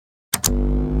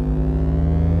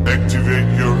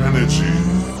energy.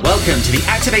 Welcome to the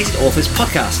Activated Authors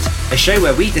Podcast, a show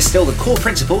where we distill the core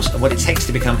principles of what it takes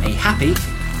to become a happy,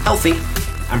 healthy,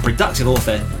 and productive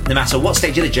author, no matter what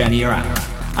stage of the journey you're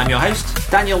at. I'm your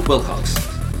host, Daniel Wilcox.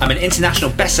 I'm an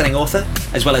international best-selling author,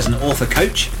 as well as an author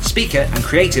coach, speaker, and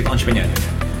creative entrepreneur.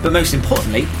 But most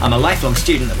importantly, I'm a lifelong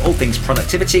student of all things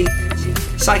productivity,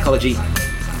 psychology,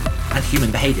 and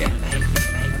human behavior.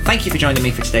 Thank you for joining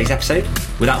me for today's episode.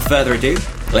 Without further ado,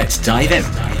 let's dive in.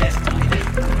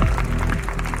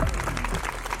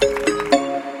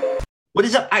 What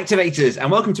is up, Activators,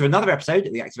 and welcome to another episode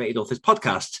of the Activated Authors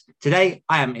Podcast. Today,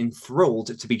 I am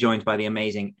enthralled to be joined by the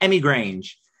amazing Emmy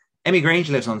Grange. Emmy Grange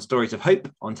lives on stories of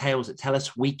hope, on tales that tell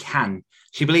us we can.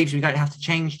 She believes we don't have to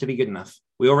change to be good enough.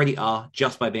 We already are,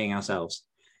 just by being ourselves.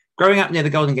 Growing up near the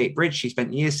Golden Gate Bridge, she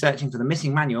spent years searching for the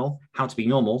missing manual, How to Be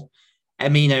Normal.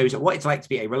 Emmy knows what it's like to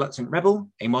be a reluctant rebel,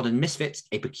 a modern misfit,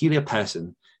 a peculiar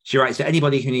person. She writes to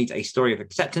anybody who needs a story of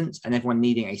acceptance and everyone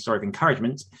needing a story of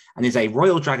encouragement, and is a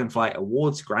Royal Dragonfly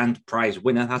Awards Grand Prize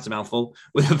winner, that's a mouthful,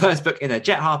 with the first book in her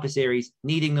Jet Harper series,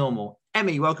 Needing Normal.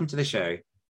 Emmy, welcome to the show.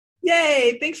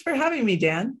 Yay, thanks for having me,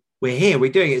 Dan. We're here,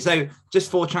 we're doing it. So just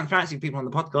for transparency people on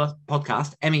the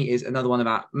podcast, Emmy is another one of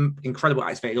our incredible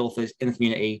activated authors in the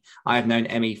community. I have known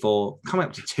Emmy for coming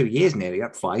up to 2 years nearly,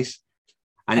 that flies.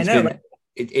 And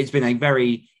it's been a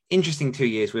very interesting 2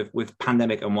 years with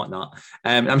pandemic and whatnot.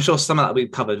 I'm sure some of that we've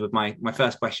covered with my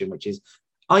first question, which is,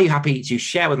 are you happy to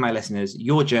share with my listeners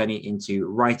your journey into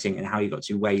writing and how you got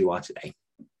to where you are today?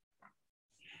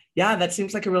 Yeah, that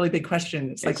seems like a really big question.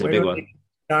 It's like, a big one.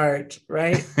 Start,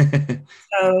 right?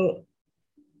 So,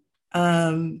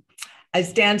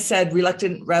 as Dan said,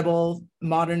 reluctant rebel,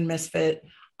 modern misfit.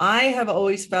 I have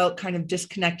always felt kind of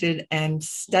disconnected and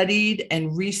studied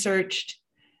and researched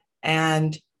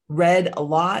and read a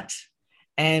lot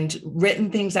and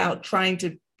written things out, trying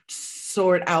to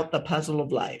sort out the puzzle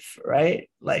of life, right?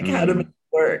 Like how to make it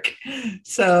work.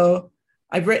 So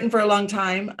I've written for a long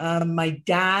time. My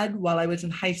dad, while I was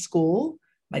in high school,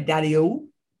 my daddy-o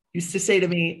used to say to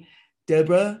me,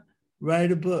 Deborah, write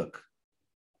a book.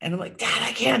 And I'm like, Dad,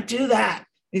 I can't do that.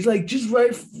 He's like, just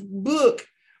write a book.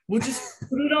 We'll just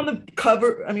put it on the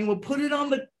cover. We'll put it on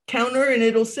the counter and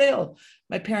it'll sell.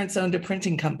 My parents owned a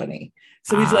printing company.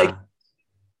 So he's like,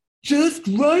 just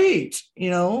write.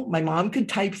 My mom could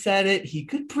typeset it. He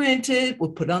could print it.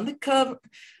 We'll put it on the cover.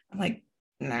 I'm like,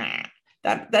 nah,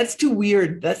 that's too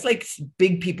weird. That's like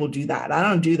big people do that. I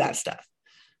don't do that stuff.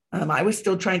 I was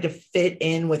still trying to fit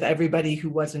in with everybody who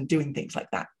wasn't doing things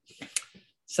like that.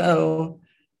 So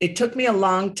it took me a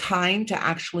long time to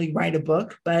actually write a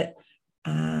book, but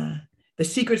the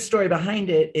secret story behind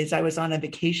it is I was on a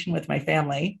vacation with my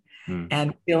family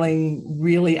and feeling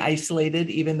really isolated,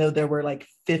 even though there were like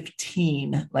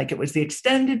 15, like it was the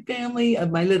extended family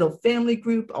of my little family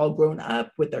group, all grown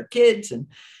up with their kids, and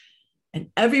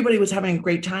everybody was having a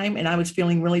great time. And I was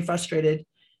feeling really frustrated.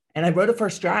 And I wrote a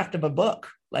first draft of a book,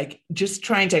 like just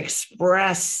trying to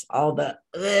express all the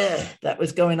that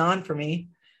was going on for me.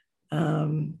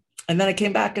 And then I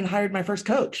came back and hired my first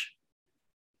coach.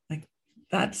 Like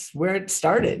that's where it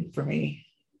started for me.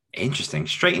 Interesting.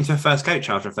 Straight into a first coach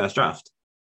after a first draft.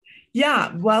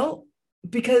 Yeah, well,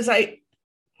 because like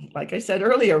I said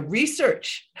earlier,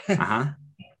 research.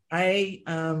 It's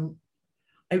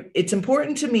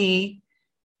important to me,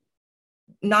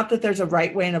 not that there's a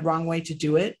right way and a wrong way to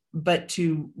do it, but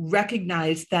to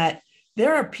recognize that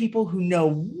there are people who know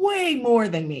way more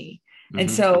than me.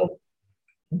 And so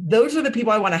those are the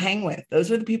people I want to hang with.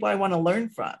 Those are the people I want to learn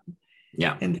from.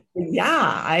 Yeah. And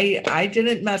I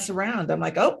didn't mess around. I'm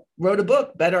like, wrote a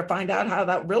book, better find out how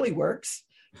that really works.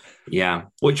 Yeah.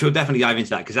 Which we'll definitely dive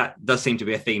into that, because that does seem to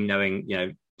be a theme,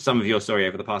 knowing, some of your story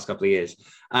over the past couple of years.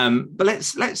 But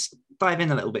let's dive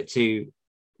in a little bit to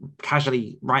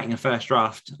casually writing a first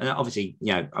draft. And obviously,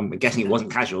 I'm guessing it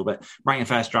wasn't casual, but writing a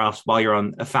first draft while you're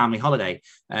on a family holiday.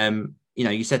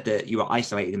 You said that you were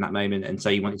isolated in that moment, and so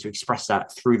you wanted to express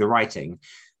that through the writing.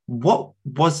 What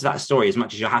was that story, as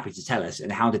much as you're happy to tell us, and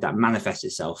how did that manifest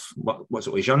itself? What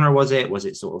sort of genre was it? Was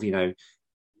it sort of,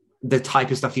 the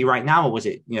type of stuff you write now, or was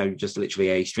it, just literally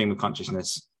a stream of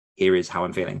consciousness? Here is how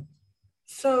I'm feeling.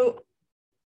 So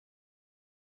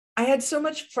I had so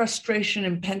much frustration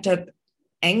and pent up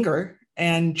anger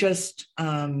and just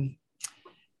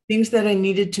things that I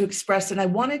needed to express. And I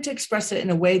wanted to express it in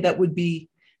a way that would be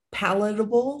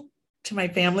palatable to my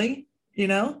family,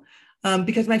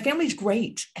 because my family's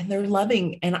great and they're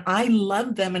loving and I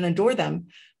love them and adore them.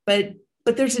 But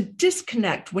there's a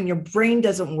disconnect when your brain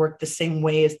doesn't work the same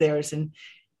way as theirs. And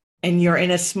you're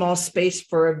in a small space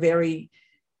for a very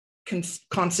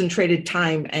concentrated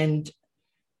time. And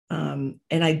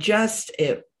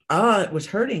it was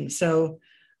hurting. So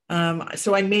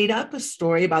I made up a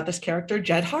story about this character,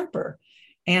 Jet Harper.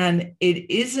 And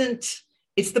it's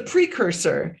the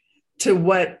precursor to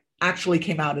what actually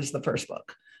came out as the first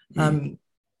book.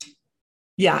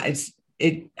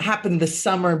 It happened the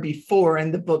summer before,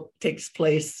 and the book takes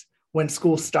place when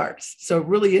school starts. So it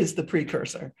really is the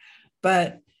precursor.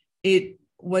 But it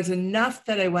was enough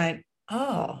that I went,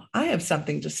 oh, I have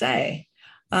something to say.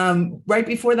 Right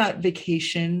before that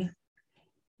vacation,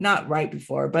 not right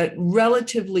before, but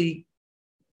relatively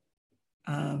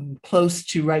close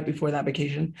to right before that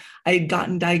vacation, I had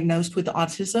gotten diagnosed with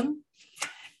autism.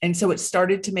 And so it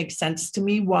started to make sense to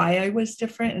me why I was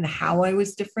different and how I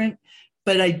was different,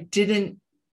 but I didn't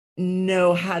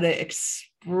know how to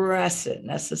express it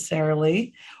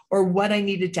necessarily, or what I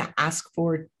needed to ask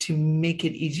for to make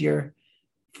it easier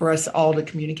for us all to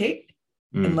communicate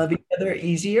and love each other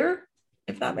easier,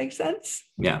 if that makes sense.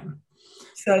 Yeah.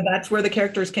 So that's where the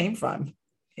characters came from.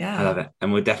 Yeah. I love it.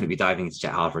 And we'll definitely be diving into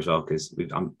Jet Harper as well, because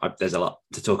there's a lot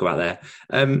to talk about there.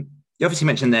 You obviously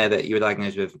mentioned there that you were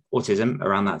diagnosed with autism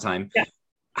around that time. Yeah.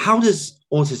 How does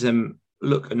autism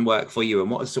look and work for you?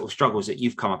 And what are the sort of struggles that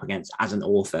you've come up against as an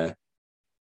author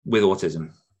with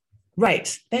autism? Right.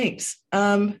 Thanks.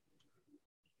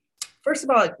 First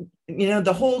of all,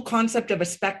 the whole concept of a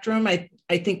spectrum, I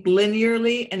think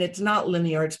linearly, and it's not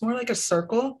linear. It's more like a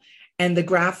circle, and the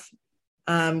graph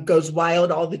goes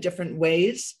wild all the different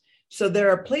ways. So there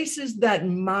are places that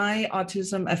my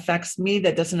autism affects me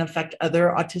that doesn't affect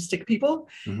other autistic people,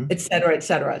 et cetera, et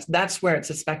cetera. That's where it's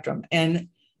a spectrum. And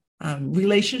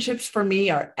relationships for me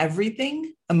are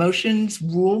everything. Emotions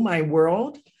rule my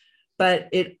world, but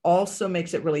it also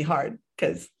makes it really hard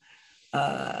because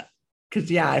I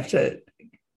have to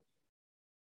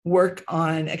work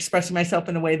on expressing myself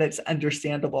in a way that's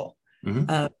understandable.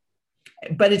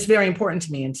 But it's very important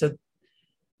to me. And so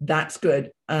that's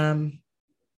good.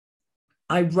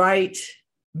 I write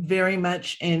very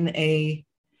much I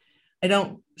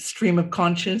don't stream of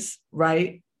conscious,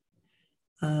 right?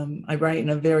 I write in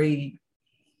a very,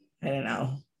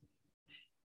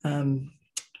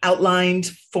 outlined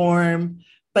form,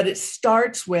 but it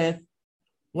starts with,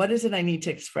 what is it I need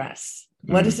to express?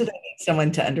 What is it I need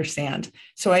someone to understand?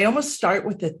 So I almost start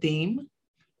with the theme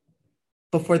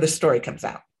before the story comes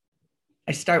out.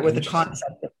 I start with the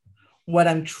concept of what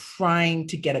I'm trying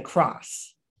to get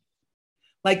across.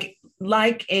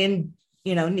 Like in,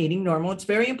 Needing Normal, it's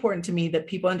very important to me that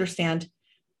people understand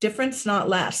difference, not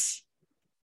less.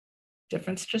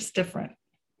 Difference, just different.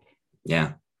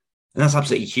 Yeah. And that's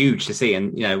absolutely huge to see.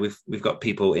 And, we've got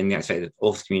people in the activated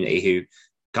author community who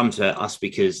come to us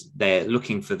because they're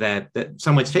looking for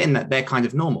somewhere to fit in, that they're kind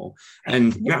of normal.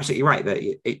 And you're absolutely right that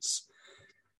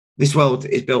this world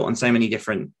is built on so many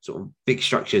different sort of big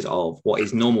structures of what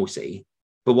is normalcy,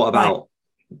 but what about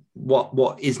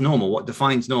what is normal, what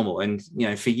defines normal? And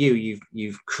for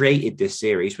you've created this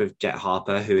series with Jet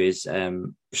Harper, who is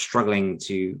struggling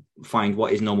to find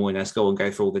what is normal in her school and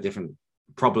go through all the different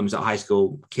problems that high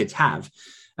school kids have.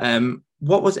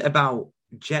 What was it about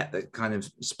Jet that kind of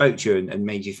spoke to you and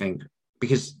made you think,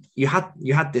 because you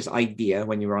had this idea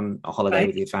when you were on a holiday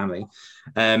with your family,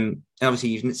 and obviously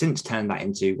you've since turned that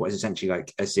into what is essentially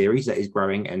like a series that is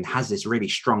growing and has this really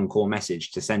strong core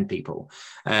message to send people.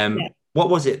 What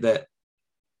was it that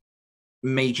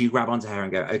made you grab onto her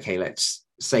and go, okay, let's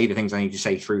say the things I need to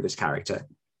say through this character?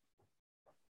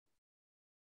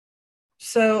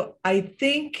 So I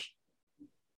think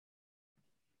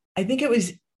it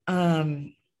was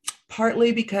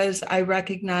partly because I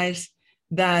recognize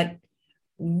that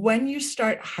when you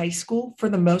start high school, for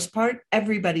the most part,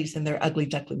 everybody's in their ugly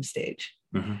duckling stage.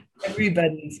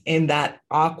 Everybody's in that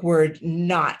awkward,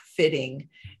 not fitting.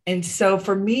 And so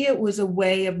for me, it was a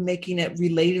way of making it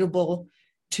relatable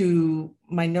to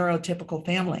my neurotypical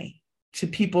family, to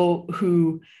people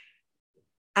who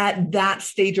at that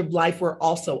stage of life were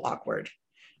also awkward.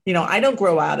 I don't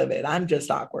grow out of it. I'm just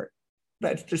awkward.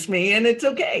 That's just me, and it's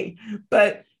okay.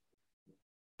 But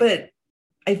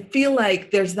I feel like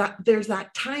there's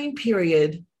that time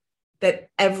period that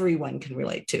everyone can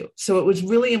relate to. So it was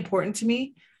really important to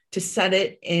me to set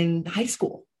it in high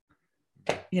school,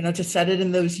 to set it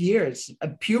in those years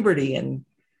of puberty and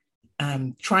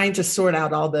trying to sort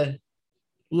out all the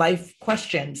life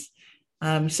questions,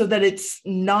 so that it's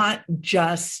not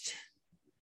just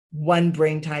one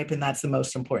brain type and that's the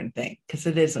most important thing, because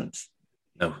it isn't.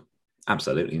 No,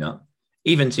 absolutely not.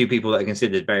 Even two people that are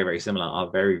considered very, very similar are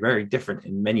very, very different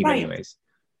in many, many ways.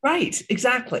 Right.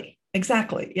 Exactly.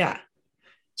 Yeah.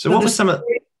 So what was some of...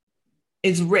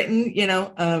 is written,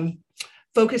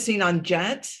 focusing on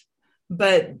Jet,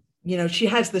 but, she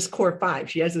has this core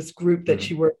five. She has this group that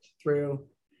she works through,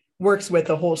 works with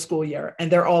a whole school year,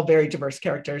 and they're all very diverse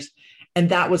characters. And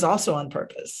that was also on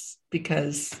purpose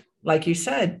because, like you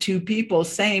said, two people,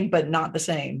 same, but not the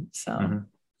same. So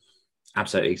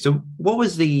Absolutely. So what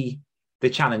was the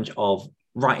challenge of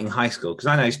writing high school? Because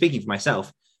I know, speaking for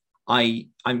myself, I'm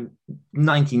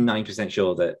 99%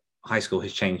 sure that high school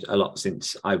has changed a lot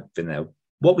since I've been there.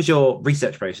 What was your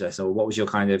research process, or what was your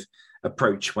kind of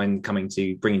approach when coming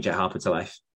to bringing Jet Harper to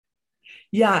life?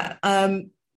 Yeah.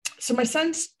 So my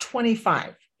son's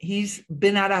 25. He's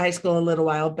been out of high school a little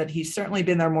while, but he's certainly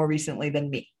been there more recently than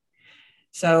me.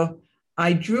 So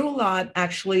I drew a lot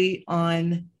actually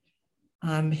on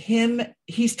him.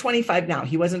 He's 25 now.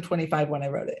 He wasn't 25 when I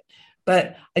wrote it,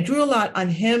 but I drew a lot on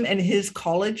him and his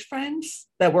college friends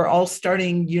that were all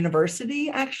starting university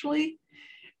actually,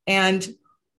 and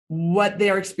what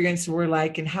their experiences were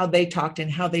like and how they talked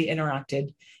and how they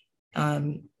interacted.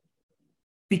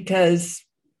 Because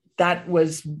that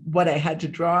was what I had to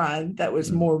draw on. That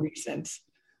was more recent.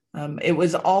 It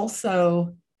was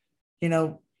also,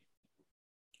 it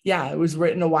was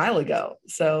written a while ago.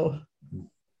 So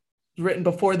written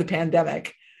before the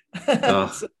pandemic.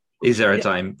 Oh, is there a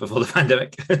time before the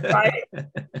pandemic? Right.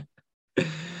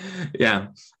 Yeah.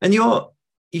 And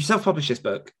you self-published this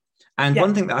book. And Yeah.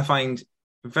 one thing that I find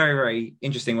very, very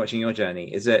interesting watching your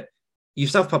journey is that you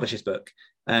self-published this book.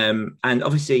 And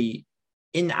obviously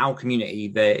in our community,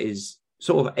 there is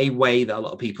sort of a way that a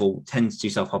lot of people tend to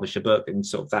self-publish a book, and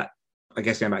sort of that, I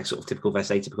guess, going back sort of typical verse,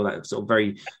 atypical, that sort of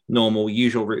very normal,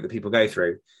 usual route that people go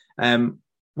through.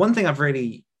 One thing I've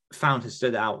really found has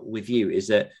stood out with you is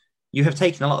that you have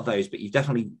taken a lot of those, but you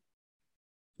definitely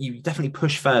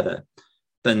push further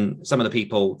than some of the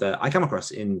people that I come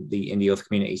across in the indie author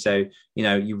community. So,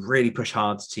 you really push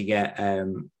hard to get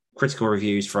critical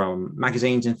reviews from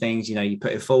magazines and things. You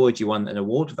put it forward. You won an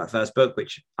award for that first book,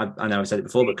 which I know I said it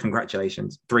before, but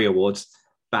congratulations, 3 awards,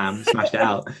 bam, smashed it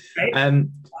out. Right.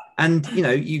 And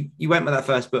you went with that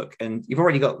first book, and you've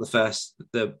already got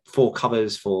the 4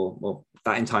 covers for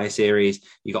that entire series.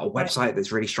 You got a website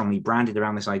that's really strongly branded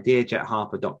around this idea,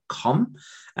 jetharper.com.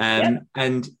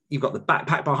 And you've got the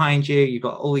backpack behind you. You've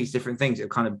got all these different things that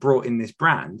have kind of brought in this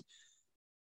brand.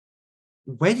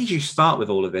 Where did you start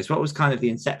with all of this? What was kind of the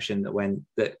inception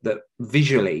that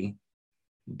visually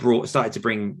started to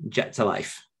bring Jet to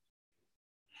life?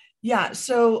 Yeah.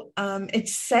 So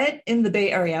it's set in the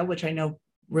Bay Area, which I know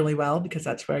really well because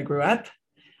that's where I grew up.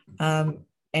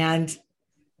 And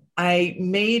I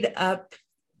made up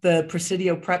the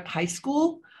Presidio Prep High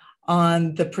School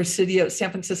on the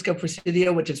San Francisco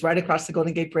Presidio, which is right across the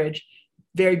Golden Gate Bridge.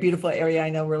 Very beautiful area I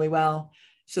know really well.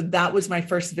 So that was my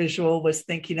first visual, was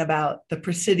thinking about the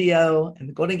Presidio and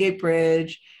the Golden Gate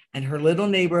Bridge and her little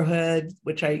neighborhood,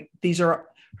 her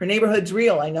neighborhood's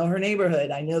real. I know her neighborhood.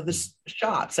 I know the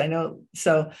shops.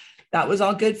 So that was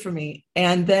all good for me.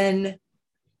 And then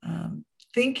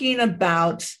thinking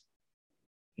about,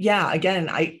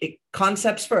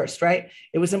 concepts first, right?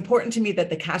 It was important to me that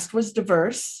the cast was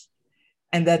diverse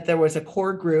and that there was a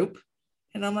core group.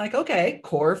 And I'm like, okay,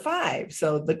 core 5.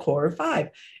 So the core 5.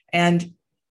 And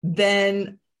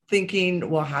then thinking,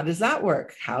 well, how does that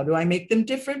work? How do I make them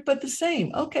different but the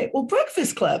same? Okay, well,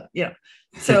 Breakfast Club,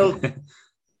 So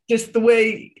just the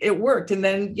way it worked. And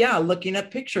then, looking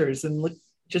at pictures and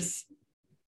just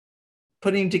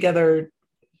putting together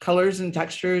colors and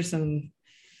textures and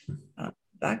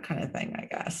that kind of thing, I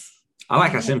guess. I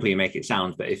like how simple you make it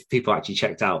sound, but if people actually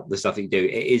checked out the stuff that you do,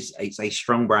 it's a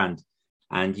strong brand.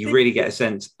 And you really get a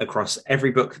sense across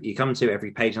every book that you come to,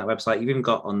 every page on that website. You've even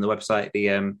got on the website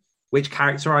the which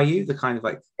character are you? The kind of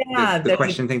like the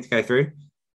question thing to go through.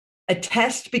 A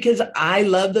test, because I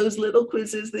love those little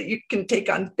quizzes that you can take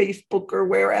on Facebook or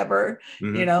wherever,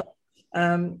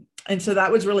 And so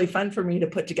that was really fun for me to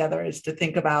put together, is to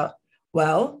think about,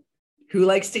 well, who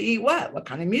likes to eat what? What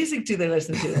kind of music do they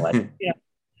listen to?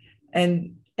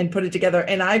 And put it together.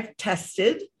 And I've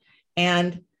tested,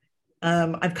 and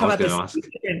I've come up with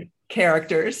different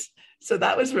characters. So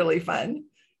that was really fun.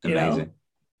 Amazing.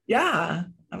 Yeah.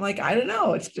 I'm like, I don't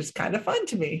know. It's just kind of fun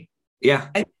to me. Yeah.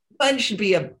 I think fun should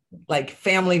be a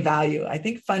family value. I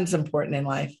think fun's important in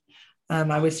life.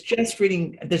 I was just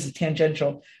reading, this is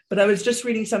tangential, but I was just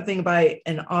reading something by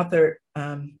an author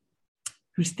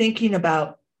who's thinking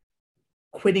about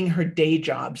quitting her day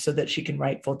job so that she can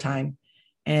write full time.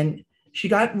 And she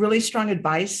got really strong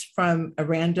advice from a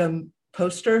random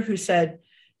poster who said,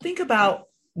 think about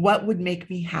what would make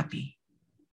me happy.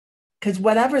 Because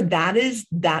whatever that is,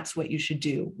 that's what you should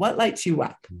do. What lights you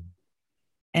up?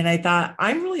 And I thought,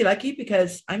 I'm really lucky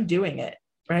because I'm doing it,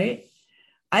 right?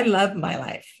 I love my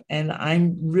life and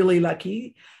I'm really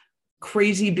lucky.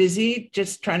 crazy busy,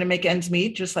 just trying to make ends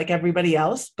meet, just like everybody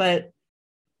else. But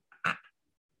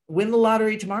win the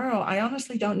lottery tomorrow, I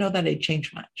honestly don't know that it'd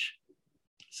change much.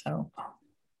 So,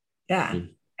 yeah, kind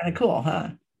of cool,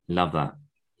 huh? Love that.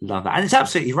 And it's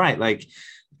absolutely right. Like,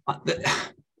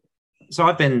 so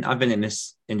I've been in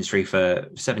this industry for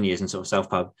 7 years and sort of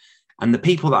self-pub, and the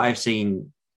people that I've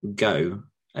seen go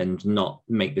and not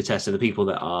make the test are the people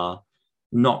that are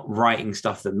not writing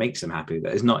stuff that makes them happy,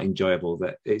 that is not enjoyable,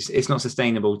 that it's not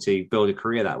sustainable to build a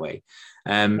career that way.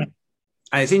 And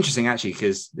it's interesting actually,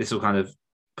 because this will kind of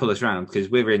pull us around, because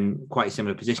we're in quite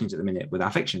similar positions at the minute with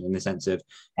our fiction, in the sense of,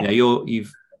 you know,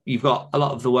 you've got a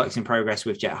lot of the works in progress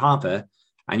with Jet Harper,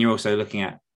 and you're also looking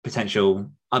at potential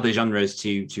other genres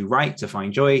to write, to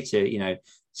find joy, to, you know,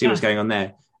 see what's going on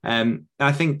there.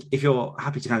 I think if you're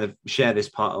happy to kind of share this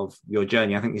part of your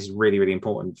journey, I think this is really, really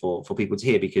important for people to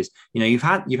hear, because, you know, you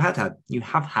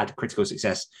have had critical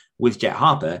success with Jet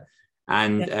Harper,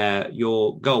 and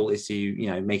your goal is to, you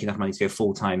know, make enough money to go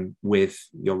full time with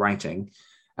your writing.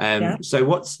 So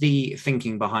what's the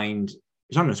thinking behind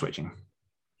genre switching?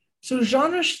 So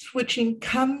genre switching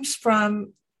comes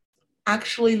from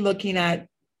actually looking at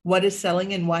what is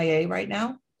selling in YA right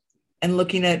now, and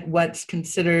looking at what's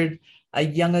considered a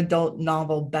young adult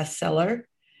novel bestseller.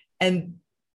 And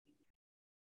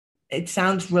it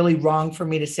sounds really wrong for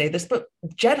me to say this, but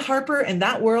Jet Harper in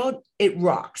that world, it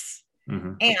rocks.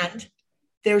 Mm-hmm. And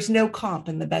there's no comp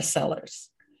in the bestsellers.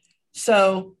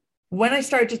 So when I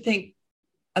started to think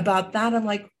about that, I'm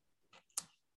like,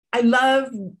 I love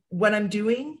what I'm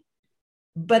doing,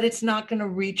 but it's not going to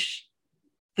reach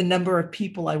the number of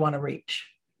people I want to reach.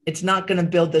 It's not going to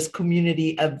build this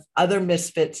community of other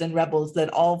misfits and rebels that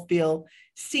all feel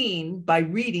seen by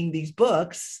reading these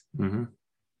books, mm-hmm.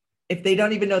 if they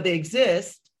don't even know they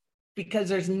exist, because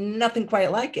there's nothing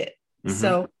quite like it. Mm-hmm.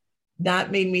 So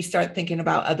that made me start thinking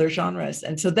about other genres.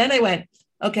 And so then I went,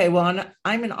 okay, well,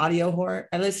 I'm an audio whore.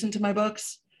 I listen to my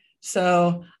books.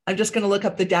 So I'm just going to look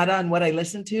up the data on what I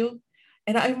listen to.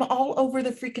 And I'm all over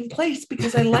the freaking place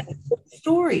because I like the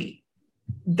story.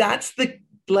 That's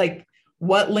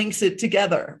what links it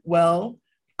together? Well,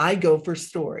 I go for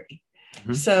story.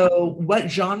 Mm-hmm. So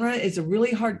what genre is a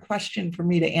really hard question for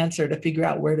me to answer, to figure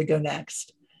out where to go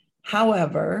next.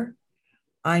 However,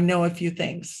 I know a few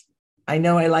things. I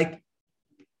know I like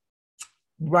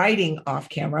writing off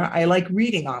camera. I like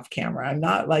reading off camera. I'm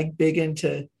not like big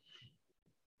into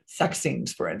sex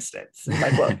scenes, for instance, in my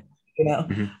book, you know?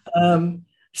 Mm-hmm.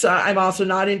 So I'm also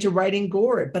not into writing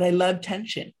gore, but I love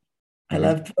tension. Mm-hmm. I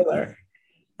love thriller.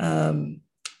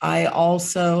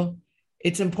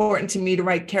 It's important to me to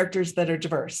write characters that are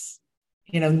diverse,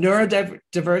 you know,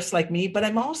 neurodiverse like me, but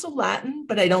I'm also Latin,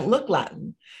 but I don't look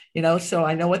Latin, you know, so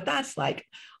I know what that's like.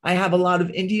 I have a lot of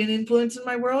Indian influence in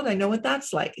my world. I know what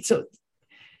that's like. So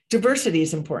diversity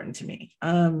is important to me,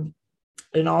 and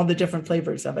all the different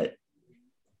flavors of it.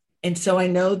 And so I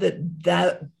know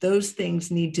that those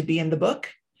things need to be in the book,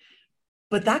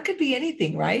 but that could be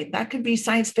anything, right? That could be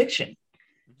science fiction.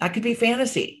 That could be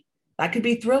fantasy. That could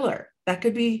be thriller. That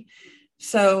could be.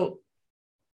 So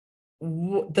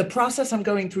the process I'm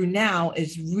going through now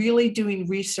is really doing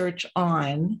research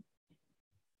on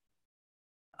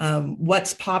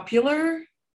what's popular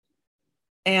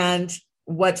and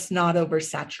what's not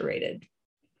oversaturated,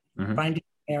 mm-hmm. finding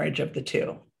a marriage of the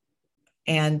two.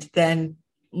 And then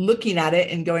looking at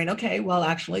it and going, okay, well,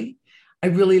 actually, I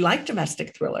really like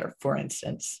domestic thriller, for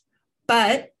instance,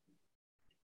 but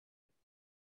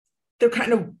they're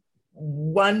kind of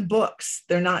one books.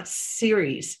 They're not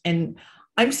series. And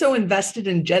I'm so invested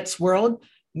in Jet's world,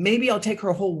 maybe I'll take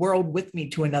her whole world with me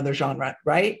to another genre,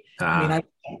 right?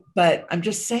 But I'm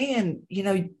just saying, you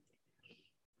know,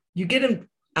 you get them,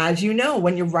 as you know,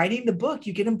 when you're writing the book,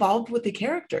 you get involved with the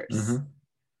characters. Mm-hmm.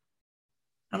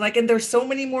 I'm like, and there's so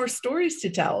many more stories to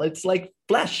tell. It's like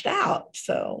fleshed out.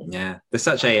 So yeah, there's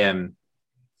such a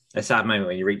sad moment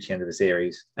when you reach the end of the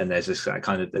series, and there's this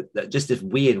kind of just this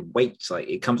weird weight, like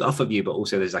it comes off of you, but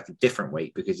also there's like a different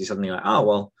weight, because you're suddenly like, oh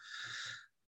well,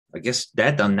 I guess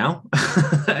they're done now.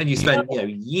 And you spend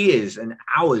years and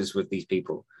hours with these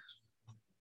people.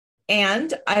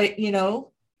 And I've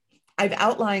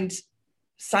outlined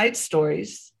side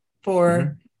stories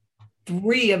for mm-hmm.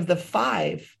 3 of the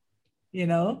 5,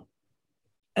 not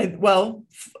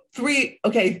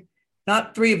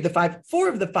 3 of the 5, 4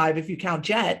 of the 5, if you count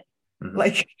Jet. Mm-hmm.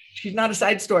 Like, she's not a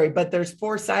side story, but there's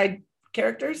 4 side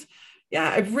characters. Yeah,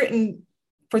 I've written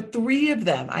for 3 of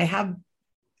them. I have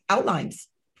outlines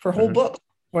for whole mm-hmm. books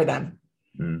for them.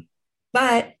 Mm-hmm.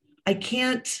 But I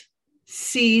can't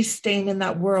see staying in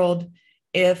that world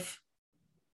if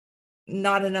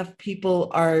not enough people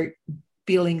are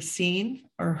feeling seen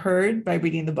or heard by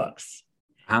reading the books.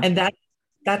 Uh-huh. And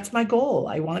that's my goal.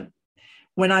 I want,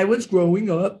 when I was growing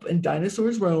up and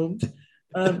dinosaurs roamed,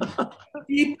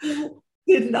 people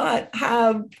did not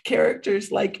have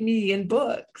characters like me in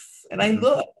books. And I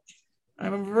looked,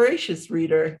 I'm a voracious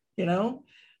reader, you know?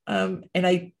 And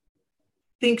I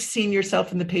think seeing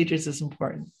yourself in the pages is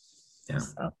important. Yeah,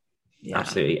 so, yeah.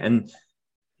 Absolutely. And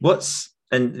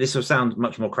this will sound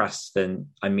much more crass than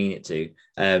I mean it to.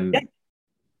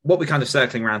 What we're kind of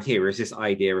circling around here is this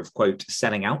idea of, quote,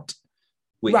 selling out,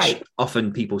 which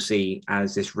often people see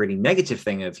as this really negative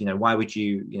thing of, why would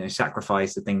you,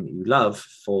 sacrifice the thing that you love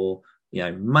for,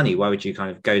 money? Why would you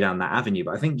kind of go down that avenue?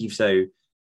 But I think you've so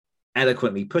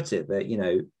eloquently put it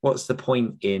that, what's the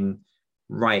point in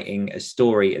writing a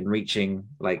story and reaching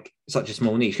like such a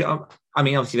small niche? I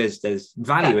mean, obviously there's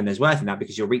value and there's worth in that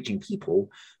because you're reaching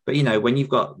people, but when you've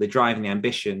got the drive and the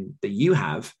ambition that you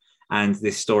have and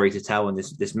this story to tell and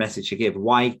this message to give,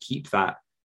 why keep that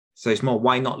so small?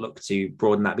 Why not look to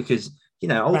broaden that? Because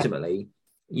ultimately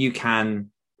you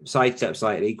can sidestep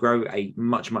slightly, grow a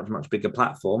much bigger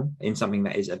platform in something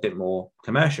that is a bit more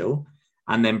commercial,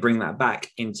 and then bring that back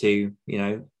into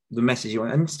the message you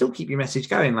want and still keep your message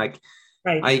going. Like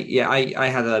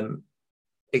I had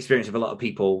experience of a lot of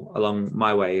people along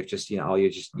my way of just you're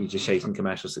just chasing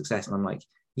commercial success, and I'm like,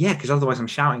 because otherwise I'm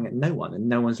shouting at no one and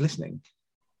no one's listening.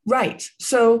 Right.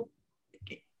 So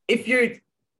if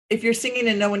you're singing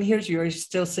and no one hears you, are you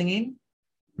still singing?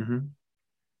 Mm-hmm.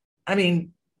 I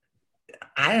mean,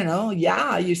 I don't know.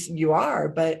 Yeah, you are,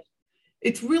 but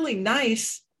it's really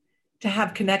nice to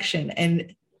have connection.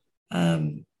 And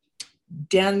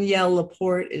Danielle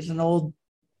Laporte is an old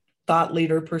thought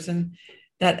leader person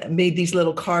that made these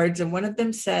little cards. And one of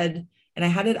them said, and I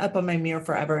had it up on my mirror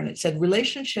forever, and it said,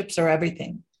 relationships are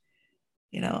everything,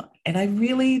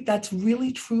 and that's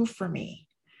really true for me.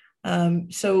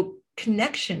 So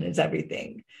connection is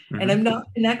everything. Mm-hmm. And I'm not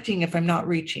connecting if I'm not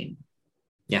reaching.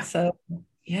 Yeah. So,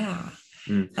 yeah.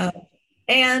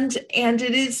 And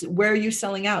it is, where are you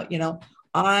selling out?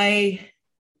 I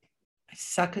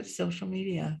suck at social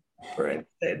media, for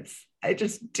instance. I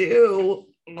just do.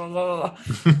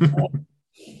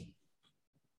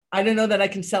 I don't know that I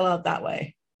can sell out that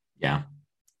way. Yeah.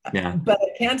 But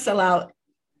I can sell out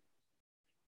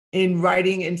in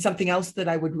writing in something else that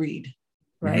I would read,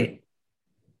 right? Mm-hmm.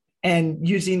 And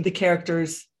using the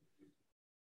characters,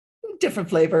 different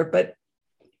flavor, but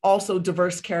also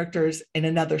diverse characters in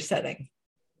another setting.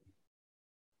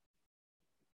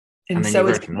 And so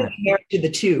it's married to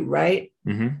the two, right?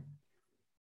 Mm-hmm.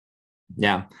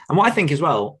 Yeah. And what I think as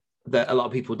well that a lot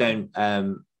of people don't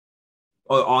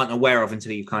or aren't aware of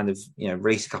until you've kind of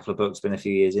released a couple of books, been a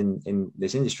few years in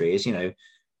this industry, is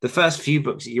the first few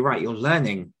books that you write, you're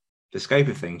learning the scope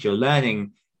of things. You're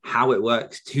learning how it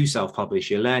works to self-publish.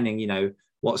 You're learning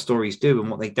what stories do and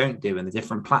what they don't do, and the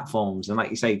different platforms, and like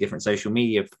you say, different social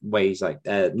media ways, like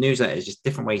newsletters, just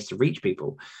different ways to reach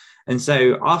people. And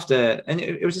so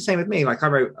it was the same with me. Like I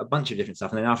wrote a bunch of different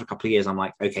stuff, and then after a couple of years I'm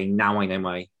like, okay, now I know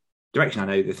my direction. I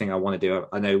know the thing I want to do.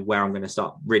 I know where I'm going to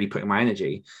start really putting my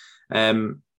energy.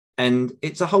 And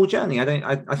it's a whole journey.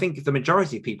 I think the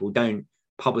majority of people don't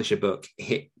publish a book,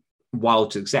 hit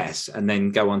wild success, and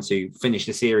then go on to finish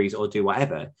the series or do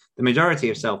whatever. The majority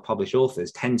of self-published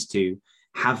authors tends to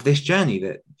have this journey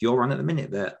that you're on at the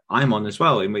minute, that I'm on as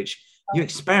well, in which you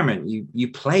experiment,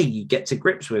 you play, you get to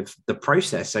grips with the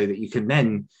process so that you can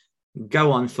then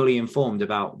go on fully informed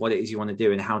about what it is you want to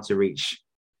do and how to reach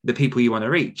the people you want to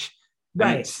reach.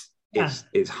 Right.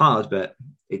 It's hard, but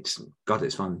it's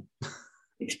fun.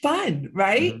 It's fun,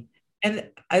 right? Mm-hmm. And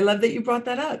I love that you brought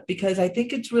that up, because I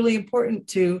think it's really important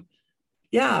to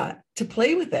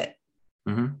play with it.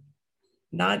 Mm-hmm.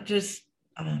 Not just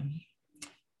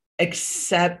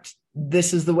accept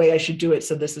this is the way I should do it,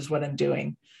 so this is what I'm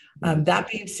doing. That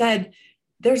being said,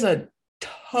 there's a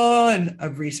ton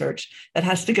of research that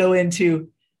has to go into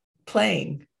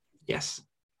playing. Yes.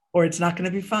 Or it's not going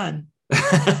to be fun.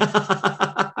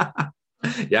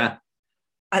 Yeah.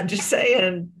 I'm just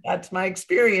saying, that's my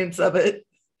experience of it.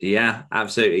 Yeah,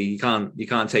 absolutely. You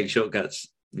can't take shortcuts.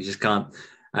 You just can't.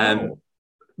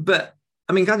 But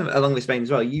I mean, kind of along this vein as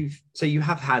well, you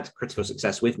have had critical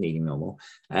success with Needing Normal.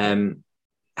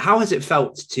 How has it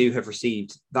felt to have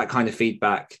received that kind of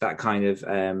feedback, that kind of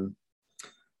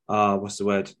what's the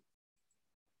word?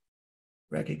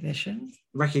 Recognition,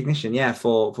 yeah,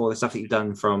 for the stuff that you've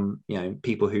done from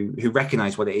people who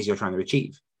recognize what it is you're trying to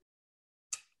achieve?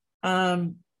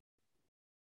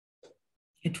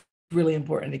 It's really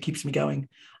important. It keeps me going.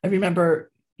 I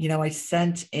remember, I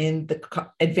sent in the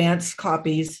advanced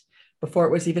copies before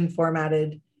it was even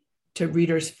formatted to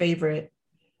Reader's Favorite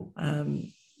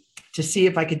to see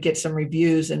if I could get some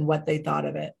reviews and what they thought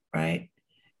of it, right?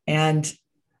 And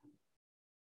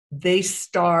they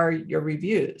star your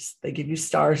reviews. They give you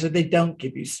stars or they don't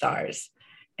give you stars.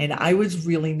 And I was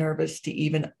really nervous to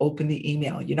even open the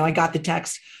email. You know, I got the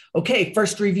text, okay,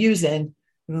 first reviews in.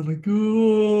 And I'm like,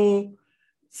 oh.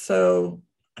 So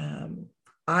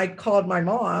I called my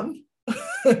mom,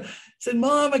 said,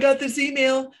 Mom, I got this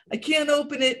email. I can't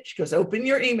open it. She goes, open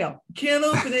your email. Can't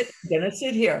open it. I'm going to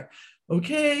sit here.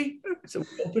 Okay. So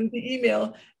we opened the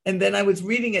email. And then I was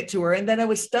reading it to her. And then I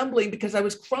was stumbling because I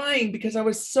was crying because I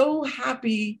was so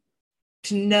happy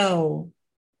to know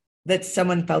that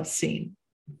someone felt seen.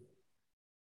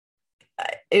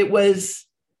 It was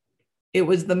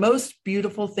the most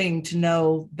beautiful thing to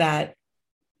know that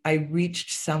I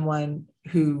reached someone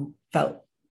who felt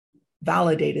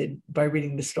validated by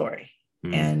reading the story.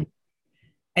 And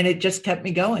it just kept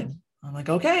me going. I'm like,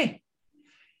 okay.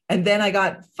 And then I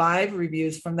got 5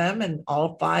 reviews from them and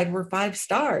all 5 were 5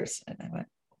 stars. And I went,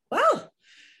 well,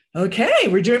 okay,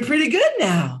 we're doing pretty good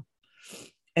now.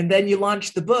 And then you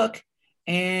launched the book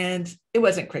and it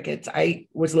wasn't crickets. I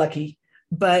was lucky,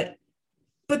 but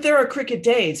there are cricket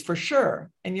days for sure.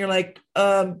 And you're like,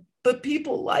 but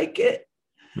people like it.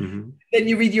 Mm-hmm. Then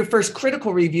you read your first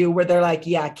critical review where they're like,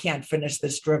 yeah, I can't finish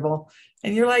this drivel.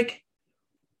 And you're like,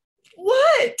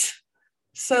 what?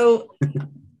 So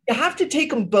you have to take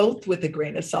them both with a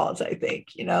grain of salt, I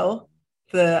think, you know,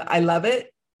 I love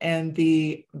it. And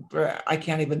I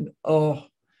can't even,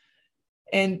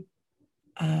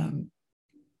 and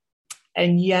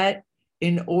yet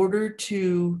in order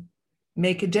to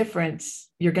make a difference,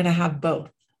 you're going to have both.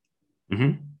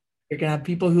 Mm-hmm. You're going to have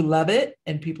people who love it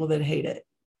and people that hate it.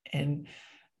 And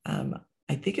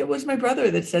I think it was my brother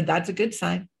that said, that's a good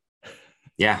sign.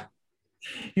 Yeah.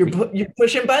 You're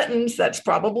pushing buttons. That's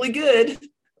probably good.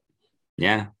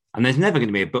 Yeah. And there's never going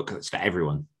to be a book that's for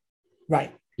everyone.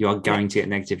 Right. You are going to get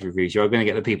negative reviews. You're going to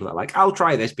get the people that are like, I'll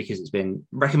try this because it's been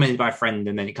recommended by a friend.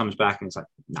 And then it comes back and it's like,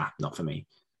 nah, not for me.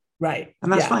 Right.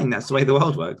 And that's fine. That's the way the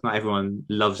world works. Not everyone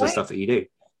loves the stuff that you do.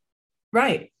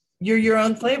 Right. You're your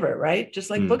own flavor, right? Just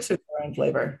like books are your own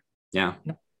flavor. Yeah.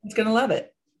 No one's going to love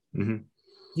it. Mm-hmm.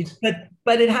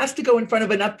 But it has to go in front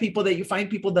of enough people that you find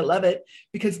people that love it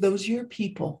because those are your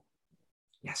people.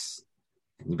 Yes.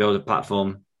 You build a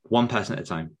platform one person at a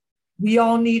time. We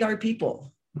all need our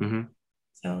people. Mm-hmm.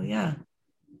 So, yeah.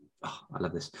 Oh, I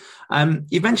love this.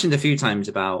 You've mentioned a few times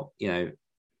about, you know,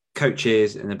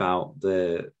 coaches and about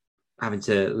having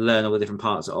to learn all the different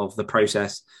parts of the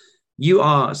process. You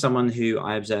are someone who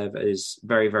I observe as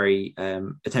very, very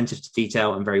attentive to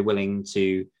detail and very willing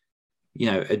to, you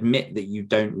know, admit that you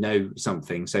don't know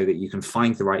something so that you can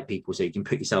find the right people, so you can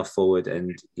put yourself forward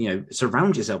and, you know,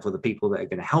 surround yourself with the people that are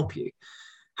going to help you.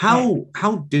 How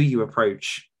do you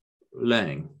approach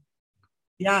learning?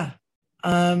 Yeah.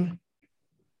 So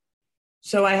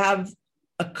I have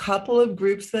a couple of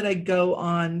groups that I go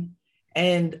on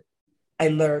and I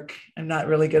lurk. I'm not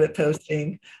really good at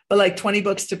posting, but like 20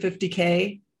 books to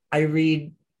 50K, I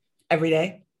read every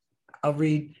day. I'll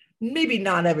read maybe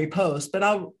not every post, but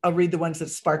I'll read the ones that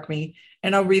spark me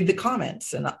and I'll read the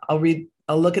comments and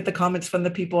I'll look at the comments from the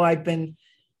people I've been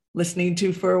listening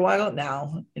to for a while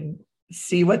now and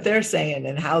see what they're saying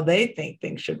and how they think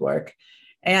things should work.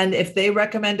 And if they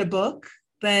recommend a book,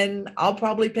 then I'll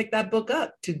probably pick that book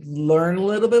up to learn a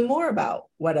little bit more about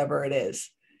whatever it is.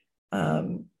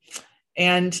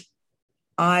 And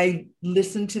I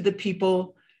listen to the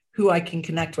people who I can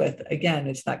connect with. Again,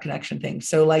 it's that connection thing.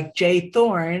 So like Jay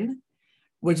Thorne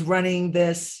was running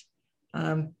this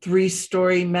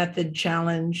 3-story method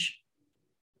challenge.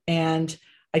 And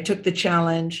I took the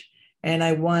challenge and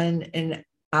I won an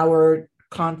hour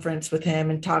conference with him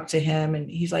and talked to him. And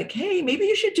he's like, hey, maybe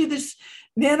you should do this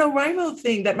NaNoWriMo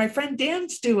thing that my friend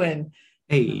Dan's doing.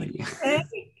 Hey. Like,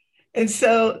 hey. And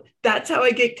so that's how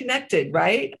I get connected,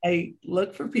 right? I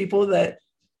look for people that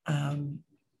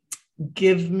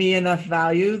give me enough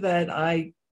value that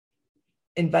I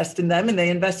invest in them and they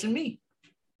invest in me.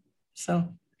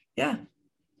 So, yeah.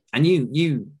 And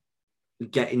you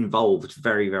get involved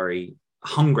very, very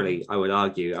hungrily, I would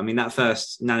argue. I mean, that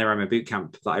first NaNoWriMo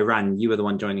bootcamp that I ran, you were the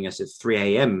one joining us at 3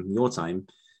 a.m. your time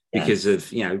because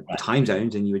of, you know, time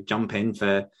zones, and you would jump in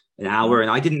for an hour. And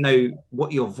I didn't know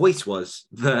what your voice was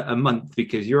for a month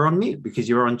because you're on mute, because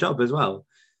you're on job as well.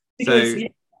 Because, so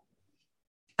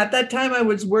at that time I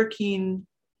was working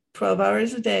 12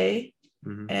 hours a day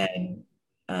and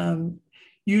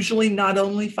usually not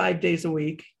only 5 days a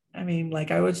week. I mean,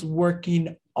 like I was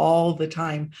working all the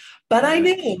time, but I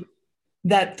knew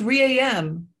that 3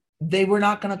 a.m. they were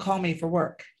not going to call me for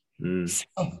work.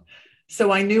 So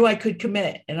I knew I could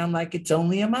commit. And I'm like, it's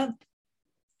only a month.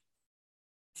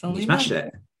 It's only You smashed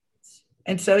it.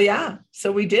 And so, yeah,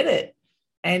 so we did it.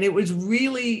 And it was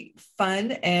really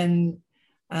fun and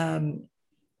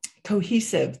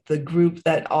cohesive. The group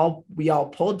that we all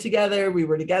pulled together. We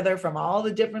were together from all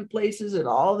the different places at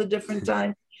all the different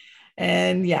times.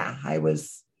 And yeah, I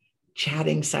was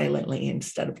chatting silently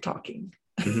instead of talking.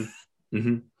 Mm-hmm.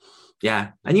 Mm-hmm.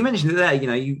 Yeah. And you mentioned it there,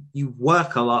 you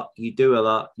work a lot, you do a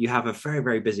lot, you have a very,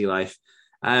 very busy life.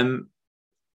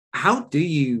 How do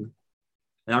you,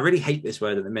 and I really hate this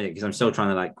word at the minute because I'm still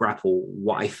trying to grapple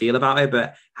what I feel about it,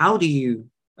 but how do you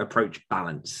approach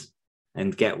balance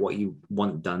and get what you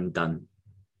want done?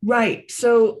 Right.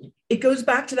 So it goes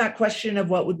back to that question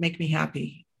of what would make me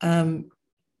happy.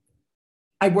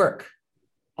 I work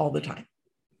all the time.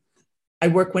 I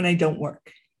work when I don't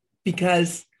work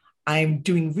because I'm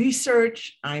doing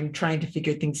research. I'm trying to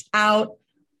figure things out.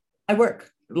 I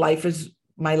work.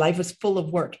 My life is full of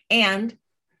work, and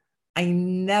I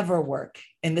never work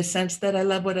in the sense that I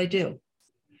love what I do.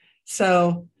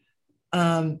 So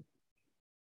I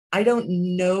don't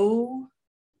know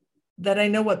that I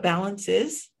know what balance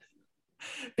is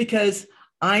because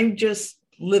I'm just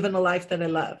living a life that I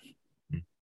love.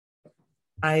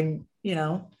 I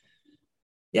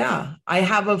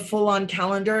have a full-on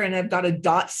calendar and I've got a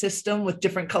dot system with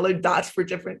different colored dots for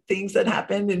different things that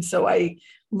happened. And so I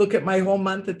look at my whole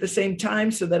month at the same time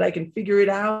so that I can figure it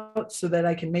out, so that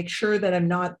I can make sure that I'm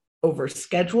not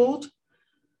overscheduled.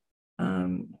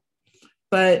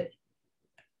 But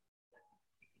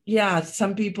yeah,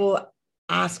 some people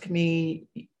ask me,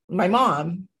 my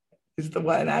mom is the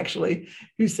one actually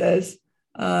who says,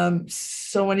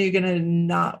 so when are you going to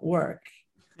not work?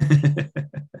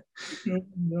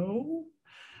 No,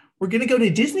 we're going to go to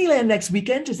Disneyland next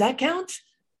weekend. Does that count?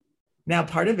 Now,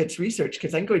 part of it's research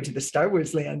because I'm going to the Star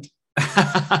Wars land.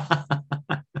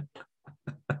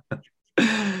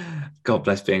 God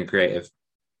bless being creative.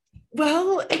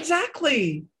 Well,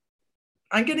 exactly.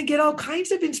 I'm going to get all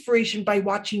kinds of inspiration by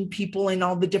watching people in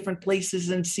all the different places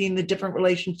and seeing the different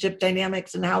relationship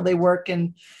dynamics and how they work.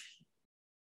 And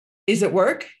is it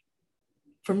work?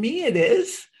 For me, it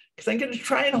is, because I'm going to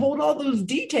try and hold all those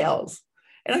details.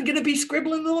 And I'm going to be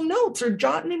scribbling little notes or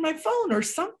jotting in my phone or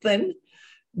something.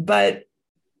 But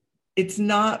it's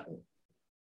not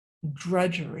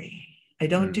drudgery. I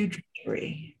don't do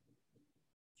drudgery.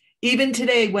 Even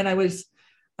today, when I was,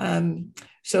 in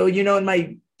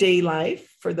my day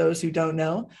life, for those who don't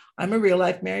know, I'm a real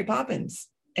life Mary Poppins.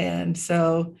 And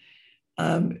so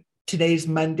today's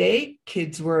Monday,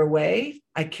 kids were away.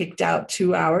 I kicked out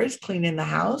 2 hours cleaning the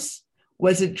house.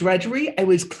 Was it drudgery? I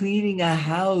was cleaning a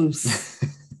house.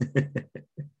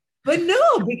 But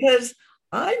no, because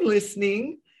I'm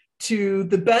listening to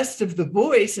the best of The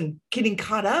Voice and getting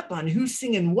caught up on who's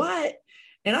singing what.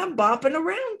 And I'm bopping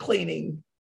around cleaning.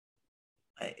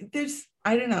 There's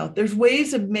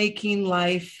ways of making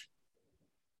life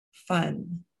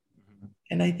fun.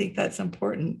 And I think that's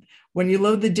important. When you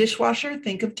load the dishwasher,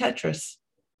 think of Tetris.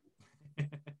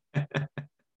 I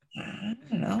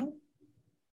don't know.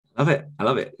 I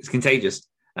love it. It's contagious.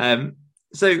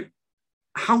 So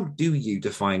how do you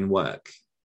define work?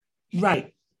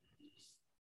 Right.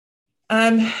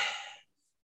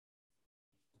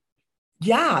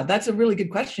 Yeah, that's a really good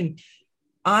question.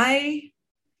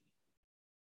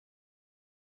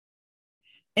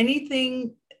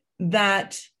 Anything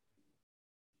that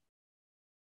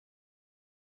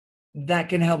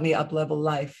can help me up level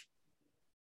life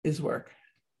is work.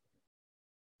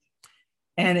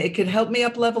 And it could help me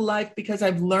up level life because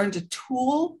I've learned a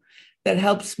tool that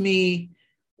helps me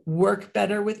work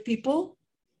better with people,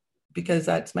 because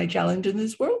that's my challenge in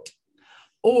this world.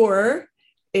 Or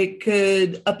it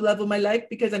could up level my life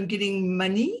because I'm getting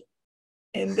money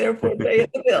and therefore pay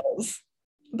the bills.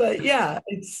 But yeah,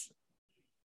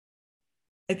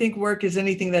 I think work is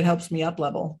anything that helps me up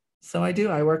level. So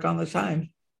I work all the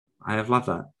time. I have loved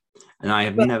that. And I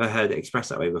have never heard it expressed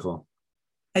that way before.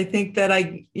 I think that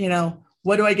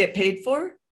what do I get paid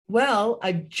for? Well,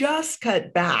 I've just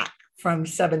cut back from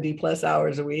 70 plus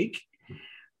hours a week.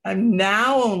 I'm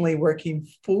now only working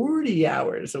 40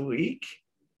 hours a week.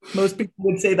 Most people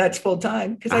would say that's full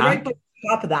time because I write books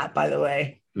on top of that, by the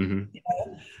way.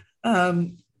 Mm-hmm.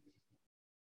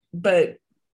 But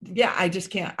yeah, I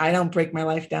just can't. I don't break my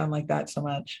life down like that so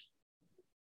much.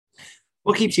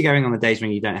 What keeps you going on the days when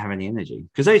you don't have any energy?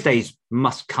 Because those days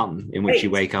must come in which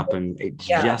you wake up and it's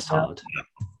just hard.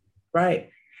 Right.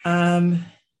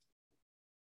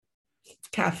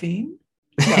 Caffeine.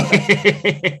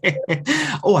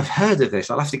 Oh, I've heard of this.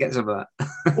 I'll have to get some of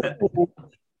that.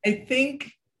 I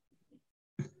think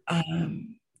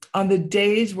On the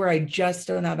days where I just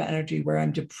don't have energy, where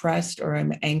I'm depressed or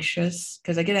I'm anxious,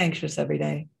 because I get anxious every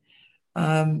day.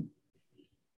 I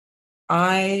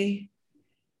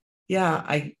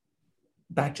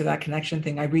back to that connection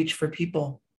thing. I reach for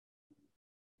people.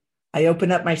 I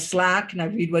open up my Slack and I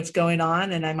read what's going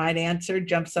on, and I might answer,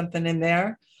 jump something in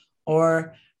there,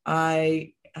 or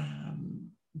I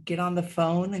get on the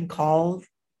phone and call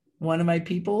one of my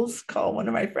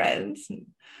friends.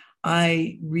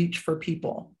 I reach for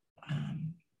people.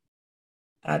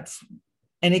 And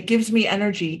it gives me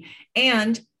energy,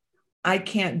 and I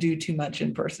can't do too much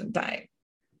in person time.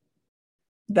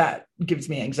 That gives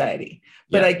me anxiety,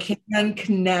 but I can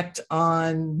connect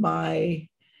on my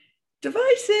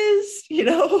devices,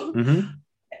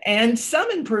 and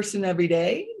some in person every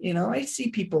day. I see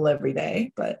people every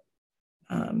day, but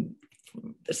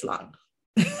this long.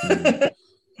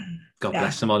 God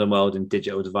bless the modern world and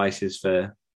digital devices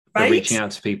for reaching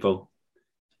out to people.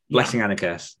 Blessing and a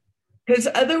curse. Because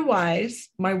otherwise,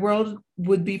 my world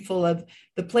would be full of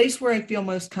the place where I feel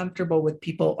most comfortable with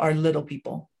people are little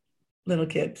people, little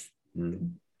kids.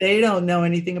 They don't know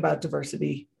anything about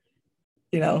diversity,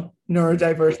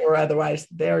 neurodiverse or otherwise.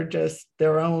 They're just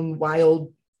their own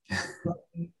wild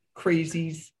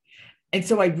crazies. And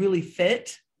so I really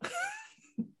fit.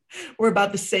 We're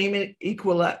about the same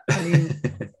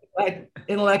like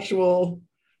intellectual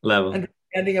level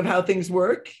understanding of how things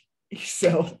work.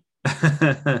 So,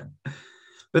 but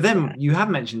then you have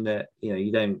mentioned that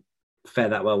you don't fare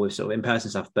that well with sort of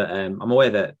in-person stuff. But I'm aware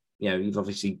that you've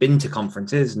obviously been to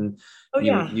conferences, and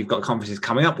you've got conferences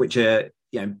coming up, which are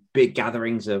big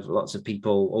gatherings of lots of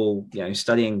people all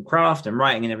studying craft and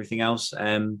writing and everything else.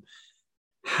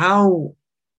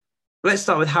 Let's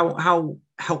start with how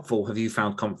helpful have you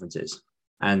found conferences,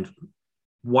 and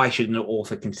why should an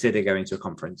author consider going to a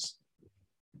conference?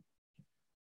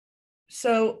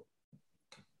 So,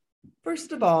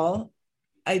 first of all,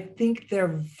 I think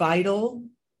they're vital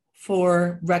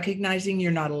for recognizing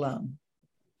you're not alone.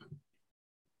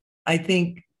 I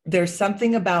think there's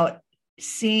something about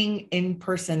seeing in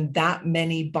person that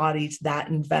many bodies that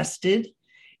invested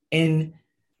in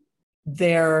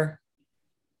their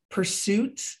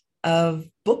pursuit of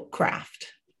book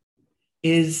craft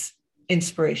is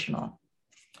inspirational.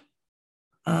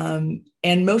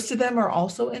 And most of them are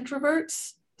also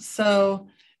introverts. So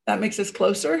that makes us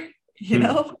closer,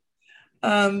 and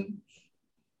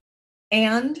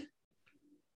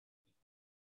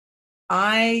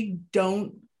I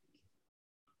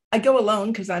go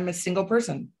alone because I'm a single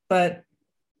person, but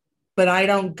I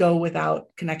don't go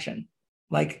without connection.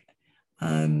 Like,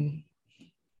 I've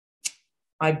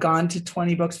gone to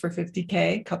 20 books for 50K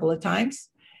a couple of times,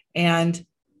 and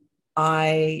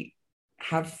I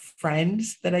have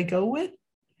friends that I go with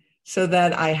so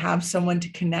that I have someone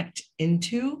to connect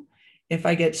into if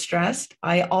I get stressed.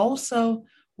 I also,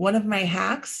 one of my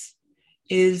hacks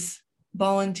is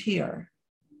volunteer.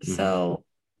 So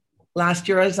last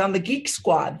year I was on the Geek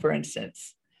Squad, for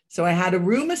instance. So I had a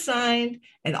room assigned,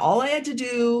 and all I had to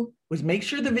do was make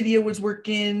sure the video was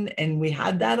working, and we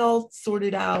had that all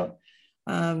sorted out.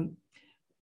 And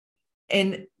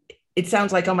it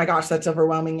sounds like, oh my gosh, that's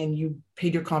overwhelming, and you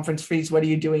paid your conference fees. What are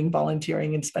you doing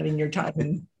volunteering and spending your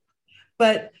time?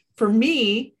 But for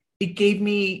me, it gave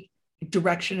me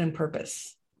direction and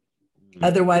purpose.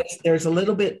 Otherwise, there's a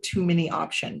little bit too many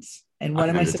options. And where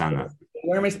am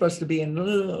I supposed to be? And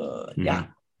yeah.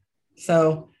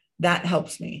 So that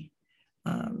helps me.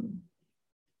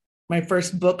 My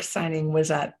first book signing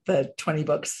was at the 20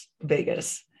 Books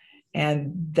Vegas.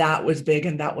 And that was big,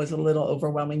 and that was a little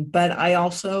overwhelming. But I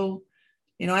also,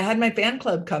 I had my fan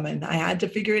club coming. I had to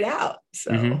figure it out.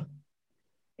 So,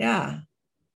 yeah.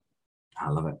 I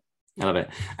love it.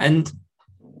 And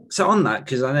so on that,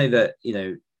 because I know that,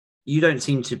 you don't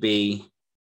seem to be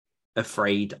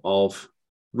afraid of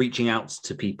reaching out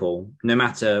to people, no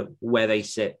matter where they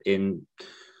sit in,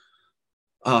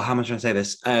 how am I trying to say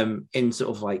this? In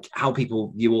sort of like how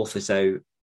people view authors. So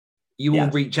you will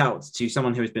reach out to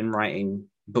someone who has been writing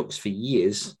books for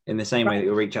years in the same way that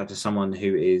you'll reach out to someone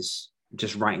who is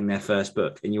just writing their first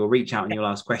book, and you'll reach out and you'll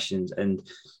ask questions. And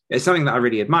it's something that I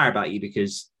really admire about you,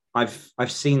 because I've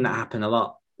seen that happen a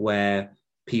lot, where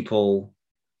people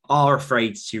are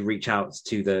afraid to reach out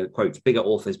to the quote bigger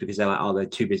authors because they're like, oh, they're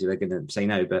too busy, they're going to say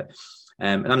no. But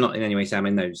and I'm not in any way saying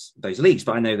I'm in those leagues,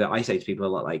 but I know that I say to people a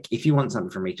lot, like, if you want something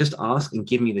from me, just ask and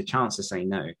give me the chance to say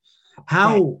no.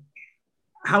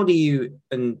 How do you,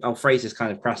 and I'll phrase this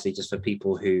kind of crassly just for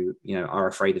people who, are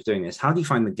afraid of doing this, how do you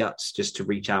find the guts just to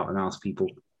reach out and ask people,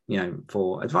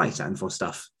 for advice and for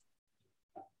stuff?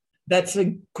 That's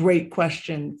a great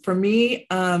question. For me,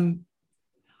 I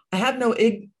have no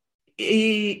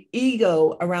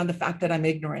ego around the fact that I'm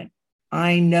ignorant.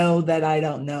 I know that I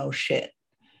don't know shit.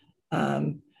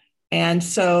 And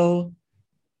so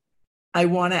I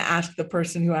want to ask the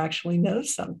person who actually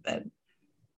knows something.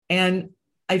 And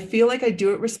I feel like I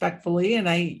do it respectfully, and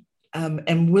I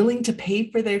am willing to pay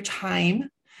for their time.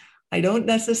 I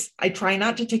try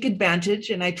not to take advantage,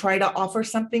 and I try to offer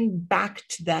something back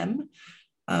to them,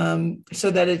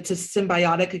 so that it's a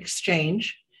symbiotic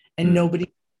exchange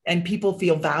and people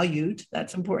feel valued.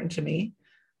 That's important to me.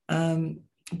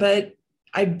 But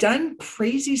I've done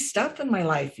crazy stuff in my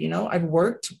life. I've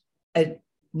worked at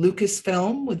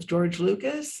Lucasfilm with George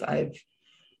Lucas. I've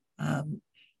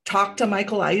talked to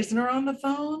Michael Eisner on the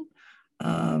phone.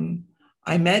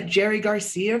 I met Jerry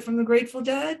Garcia from the Grateful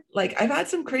Dead. Like, I've had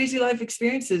some crazy life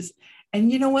experiences,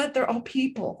 and you know what? They're all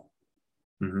people.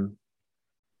 Mm-hmm.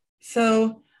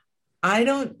 So I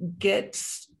don't get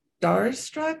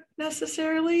starstruck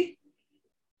necessarily.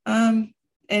 And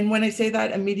when I say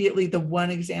that, immediately the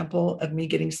one example of me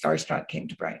getting starstruck came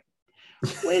to brain,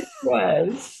 which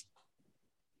was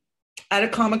at a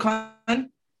Comic-Con.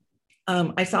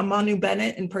 I saw Manu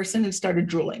Bennett in person and started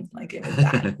drooling. Like, it was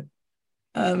that.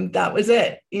 That was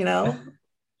it,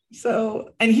 So,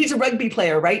 and he's a rugby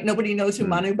player, right? Nobody knows who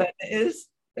Manu Bennett is.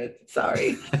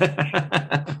 Sorry.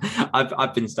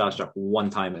 I've been starstruck one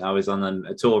time, and I was on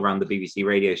a tour around the BBC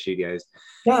radio studios.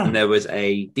 Yeah. And there was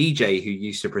a DJ who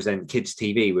used to present kids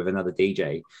TV with another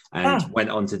DJ and went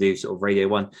on to do sort of Radio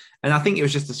 1. And I think it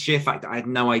was just the sheer fact that I had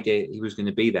no idea he was going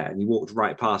to be there. And he walked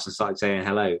right past and started saying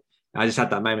hello. And I just had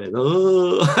that moment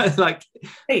of, like,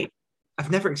 hey, I've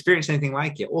never experienced anything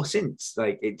like it, or since.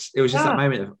 Like, it was just that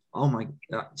moment of, oh my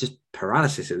God, just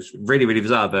paralysis. It was really, really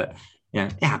bizarre, but yeah,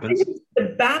 it happens.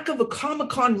 The back of a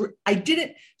Comic-Con, I've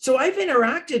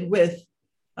interacted with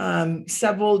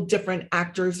several different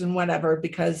actors and whatever,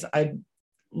 because I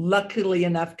luckily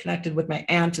enough connected with my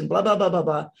aunt and blah, blah, blah, blah,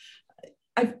 blah.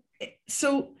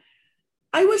 So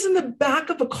I was in the back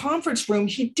of a conference room.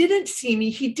 He didn't see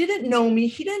me. He didn't know me.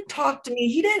 He didn't talk to me.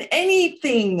 He didn't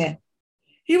anything.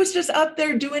 He was just up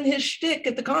there doing his shtick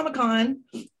at the Comic-Con,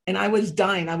 and I was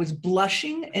dying. I was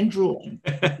blushing and drooling.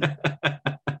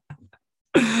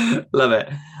 Love it.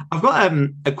 I've got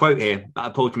a quote here that I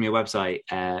pulled from your website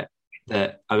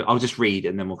that I'll just read,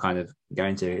 and then we'll kind of go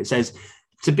into it. It says,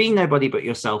 "To be nobody but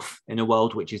yourself in a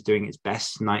world which is doing its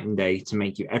best night and day to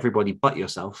make you everybody but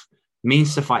yourself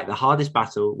means to fight the hardest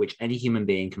battle which any human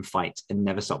being can fight and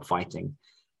never stop fighting."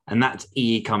 And that's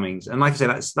E.E. Cummings. And like I said,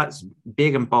 that's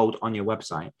big and bold on your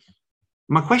website.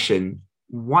 My question,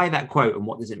 why that quote, and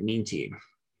what does it mean to you?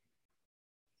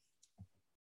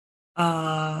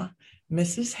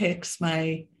 Mrs. Hicks,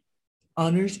 my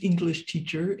honors English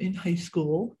teacher in high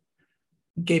school,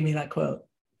 gave me that quote.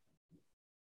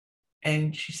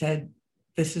 And she said,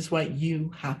 this is what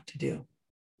you have to do.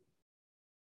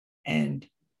 And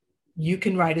you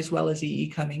can write as well as E.E.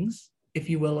 Cummings if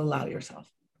you will allow yourself.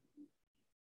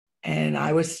 And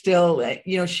I was still,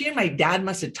 she and my dad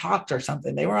must have talked or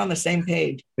something. They were on the same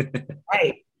page.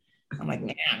 Right. I'm like,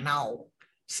 man, no.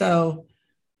 So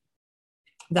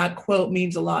that quote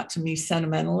means a lot to me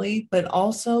sentimentally, but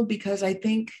also because I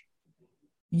think,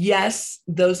 yes,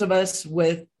 those of us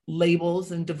with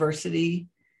labels and diversity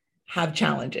have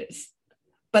challenges,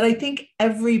 but I think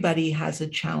everybody has a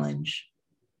challenge,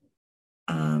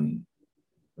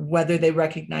 whether they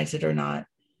recognize it or not,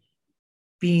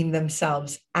 being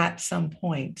themselves at some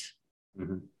point.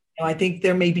 Mm-hmm. I think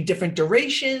there may be different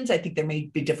durations. I think there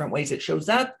may be different ways it shows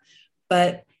up,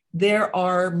 but there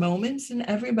are moments in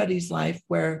everybody's life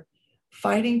where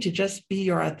fighting to just be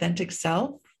your authentic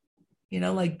self,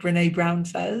 like Brene Brown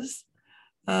says,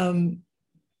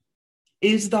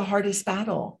 is the hardest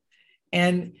battle.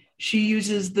 And she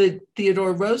uses the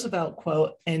Theodore Roosevelt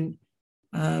quote, and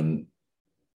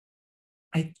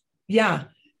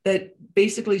that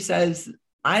basically says,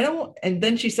 and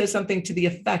then she says something to the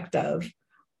effect of,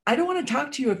 I don't want to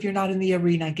talk to you if you're not in the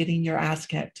arena getting your ass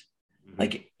kicked. Mm-hmm.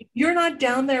 Like, if you're not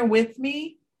down there with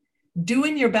me,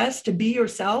 doing your best to be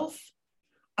yourself,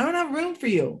 I don't have room for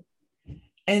you.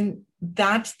 And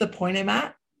that's the point I'm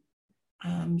at.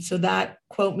 So that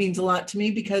quote means a lot to me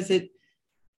because it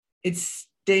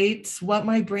states what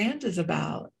my brand is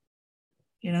about,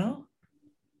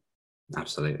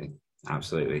 Absolutely.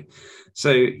 Absolutely. So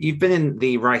you've been in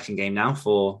the writing game now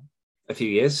for a few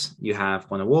years. You have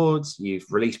won awards, you've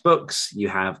released books, you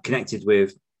have connected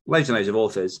with loads and loads of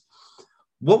authors.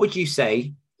 What would you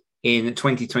say in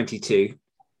 2022,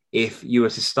 if you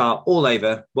were to start all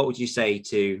over, what would you say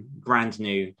to brand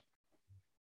new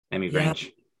Emmy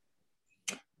Grange?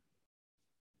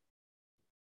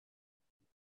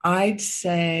 I'd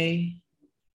say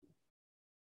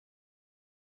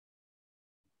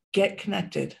get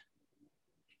connected.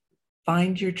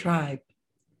 Find your tribe.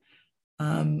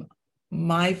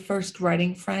 My first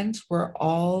writing friends were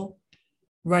all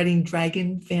writing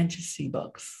dragon fantasy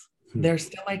books. They're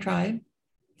still my tribe.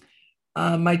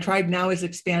 My tribe now is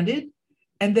expanded,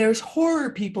 and there's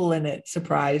horror people in it.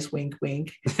 Surprise, wink,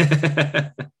 wink.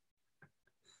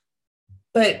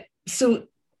 But so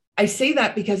I say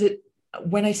that because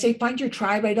when I say find your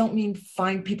tribe, I don't mean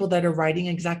find people that are writing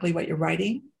exactly what you're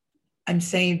writing. I'm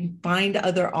saying find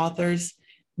other authors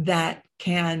that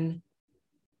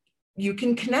you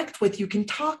can connect with, you can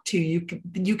talk to, you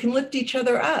can lift each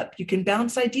other up, you can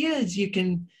bounce ideas, you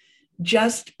can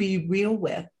just be real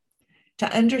with,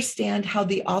 to understand how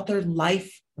the author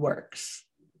life works.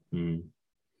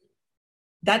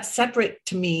 That's separate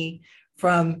to me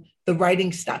from the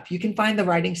writing stuff. You can find the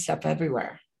writing stuff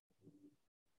everywhere.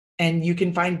 And you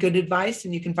can find good advice,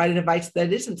 and you can find advice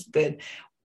that isn't good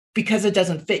because it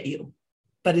doesn't fit you,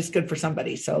 but it's good for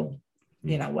somebody. So,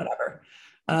 whatever.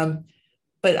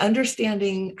 But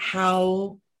understanding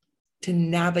how to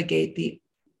navigate the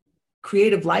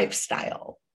creative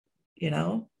lifestyle,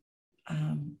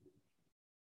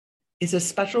 is a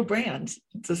special brand.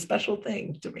 It's a special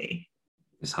thing to me.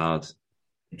 It's hard.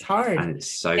 It's hard. And it's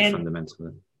so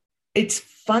fundamental. It's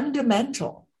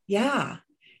fundamental. Yeah.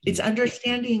 It's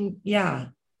understanding. Yeah.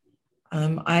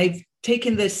 I've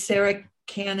taken the Sarah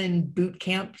Cannon boot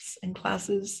camps and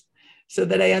classes so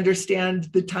that I understand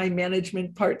the time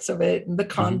management parts of it and the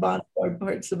Kanban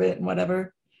parts of it and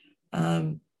whatever.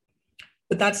 But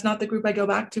that's not the group I go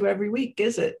back to every week,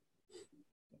 is it?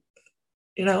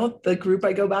 The group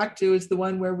I go back to is the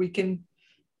one where we can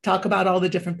talk about all the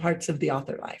different parts of the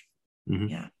author life.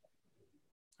 Yeah.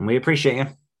 And we appreciate you.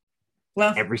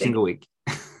 Well, every single week.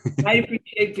 I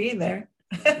appreciate being there.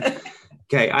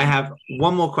 Okay, I have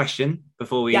one more question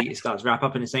before we start to wrap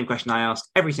up, and the same question I ask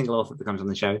every single author that comes on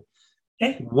the show.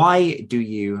 Okay. Why do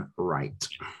you write?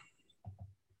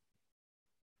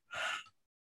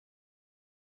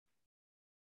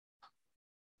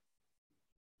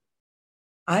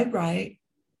 I write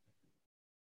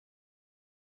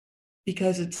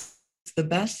because it's the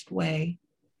best way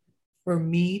for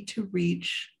me to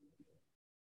reach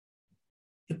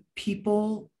the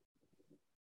people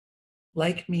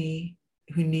like me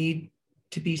who need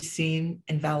to be seen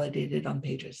and validated on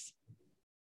pages.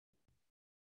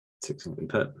 Excellently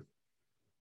put.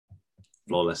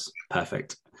 Flawless.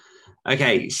 Perfect.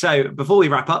 Okay, so before we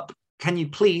wrap up, can you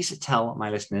please tell my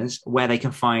listeners where they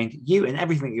can find you and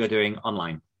everything you're doing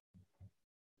online?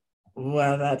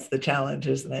 Well, that's the challenge,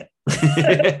 isn't it?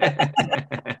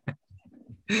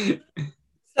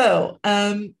 So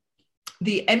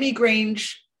the Emmy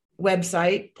Grange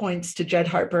website points to Jed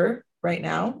Harper right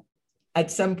now.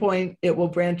 At some point, it will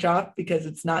branch off because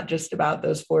it's not just about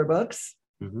those 4 books.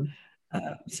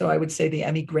 So I would say the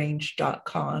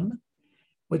emmygrange.com,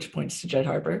 which points to Jed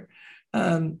Harper.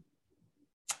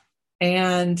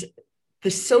 And the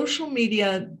social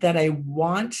media that I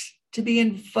want to be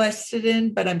invested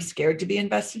in, but I'm scared to be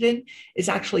invested in, is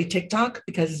actually TikTok,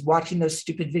 because watching those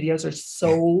stupid videos are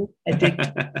so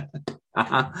addictive.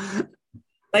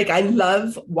 Like, I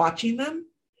love watching them.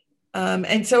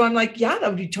 And so I'm like, yeah, that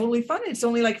would be totally fun. It's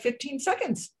only like 15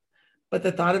 seconds. But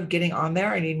the thought of getting on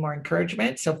there, I need more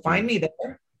encouragement. So find me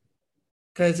there.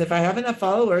 Because if I have enough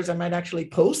followers, I might actually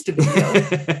post a video.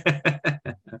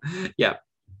 Yeah,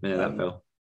 that Phil.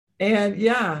 And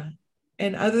yeah.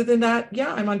 And other than that,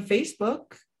 yeah, I'm on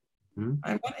Facebook. I'm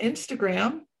on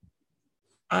Instagram.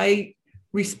 I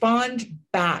respond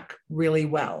back really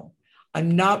well.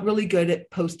 I'm not really good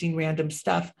at posting random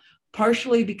stuff,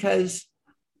 partially because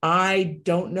I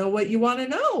don't know what you want to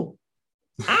know.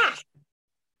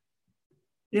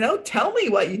 Tell me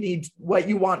what you need, what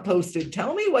you want posted.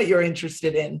 Tell me what you're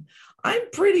interested in. I'm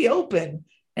pretty open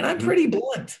and I'm pretty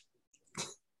blunt.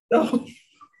 So,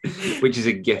 which is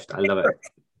a gift. I love it.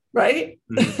 Right?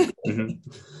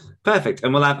 Perfect.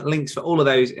 And we'll have links for all of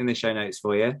those in the show notes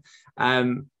for you.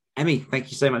 Emmy, thank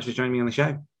you so much for joining me on the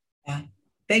show. Yeah.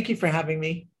 Thank you for having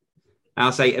me.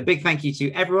 I'll say a big thank you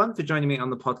to everyone for joining me on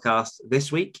the podcast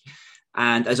this week.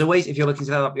 And as always, if you're looking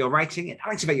to develop your writing and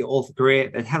activate your author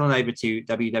career, then head on over to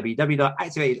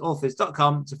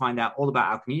www.activatedauthors.com to find out all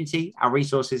about our community, our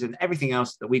resources, and everything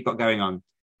else that we've got going on.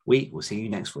 We will see you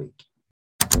next week.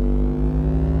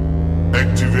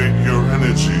 Activate your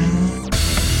energy.